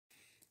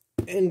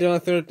And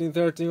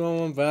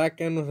 1313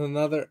 back in with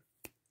another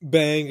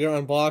banger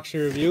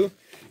unboxing review.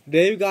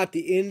 Today we got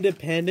the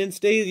Independence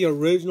Day, the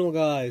original,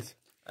 guys.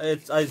 There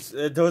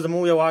was a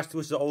movie I watched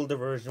which is the older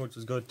version, which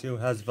was good too.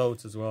 It has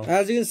votes as well.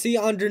 As you can see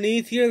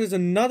underneath here, there's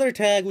another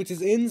tag which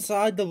is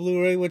inside the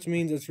Blu-ray, which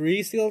means it's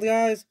resealed,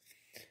 guys.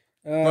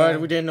 But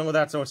we didn't know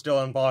that, so it's still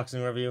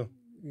unboxing review.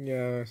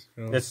 Yeah,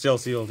 it's still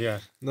sealed.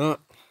 Yeah. No.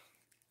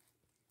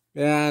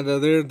 Yeah,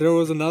 there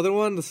was another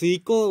one, the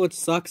sequel, which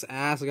sucks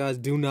ass, guys.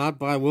 Do not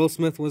buy. Will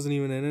Smith wasn't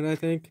even in it, I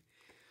think.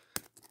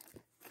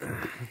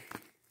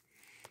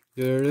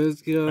 There it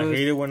is, guys. I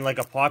hate it when like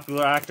a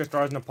popular actor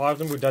stars in a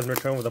popular movie, doesn't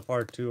return with a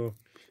part 2.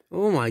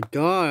 Oh my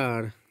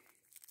god.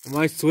 I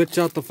might switch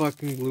out the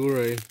fucking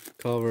Blu-ray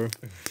cover.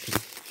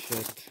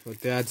 Shit. With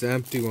Dad's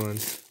empty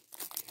ones.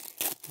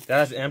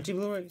 Dad's empty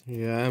Blu-ray?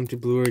 Yeah, empty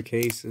Blu-ray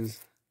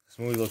cases. This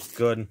movie looks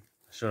good.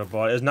 I should have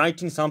bought it. It's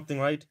 19-something,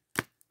 right?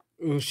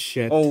 Oh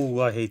shit. Oh,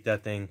 I hate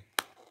that thing.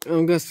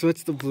 I'm gonna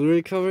switch the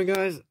Blu-ray cover,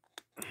 guys.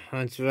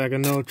 Hunchback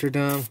of Notre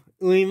Dame.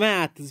 Louis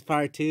Matt, this is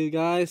part 2,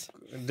 guys.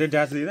 Did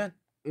Dad do that?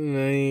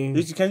 No.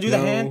 Can you do the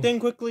hand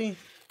thing quickly?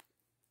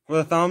 For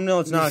the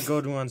thumbnail, it's not a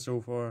good one so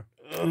far.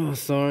 Oh,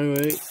 sorry,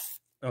 wait.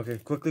 Okay,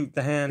 quickly,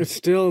 the hand. It's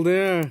still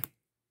there.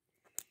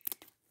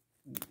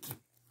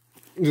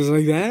 Just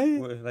like that?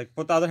 Wait, like,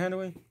 put the other hand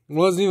away. It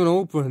wasn't even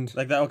opened.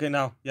 Like that, okay,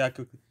 now. Yeah,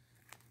 quickly.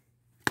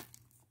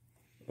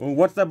 Oh,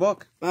 what's that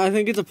book? I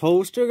think it's a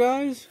poster,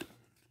 guys.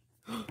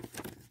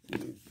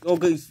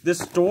 Okay, this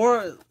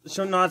store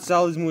should not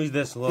sell these movies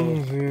this low.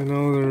 You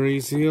know, they're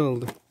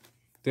resealed.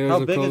 There's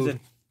How a big code. is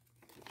it?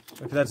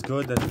 Okay, that's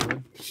good, that's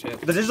good.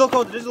 Shit. The digital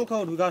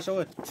code, we gotta show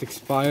it. It's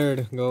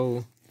expired.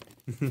 Go.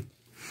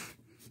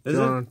 Is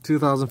it?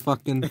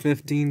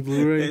 2015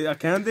 Blu-ray.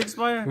 Can they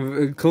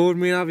expire? Code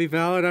may not be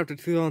valid after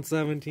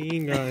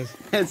 2017, guys.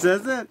 It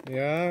says it?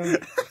 Yeah.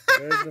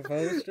 There's the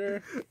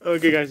poster.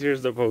 Okay, guys,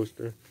 here's the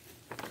poster.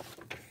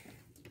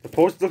 The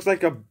poster looks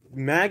like a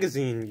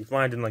magazine you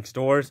find in, like,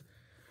 stores.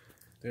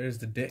 There's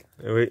the dick.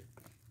 Wait.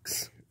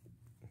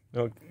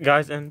 Oh,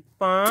 guys, and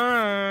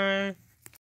bye.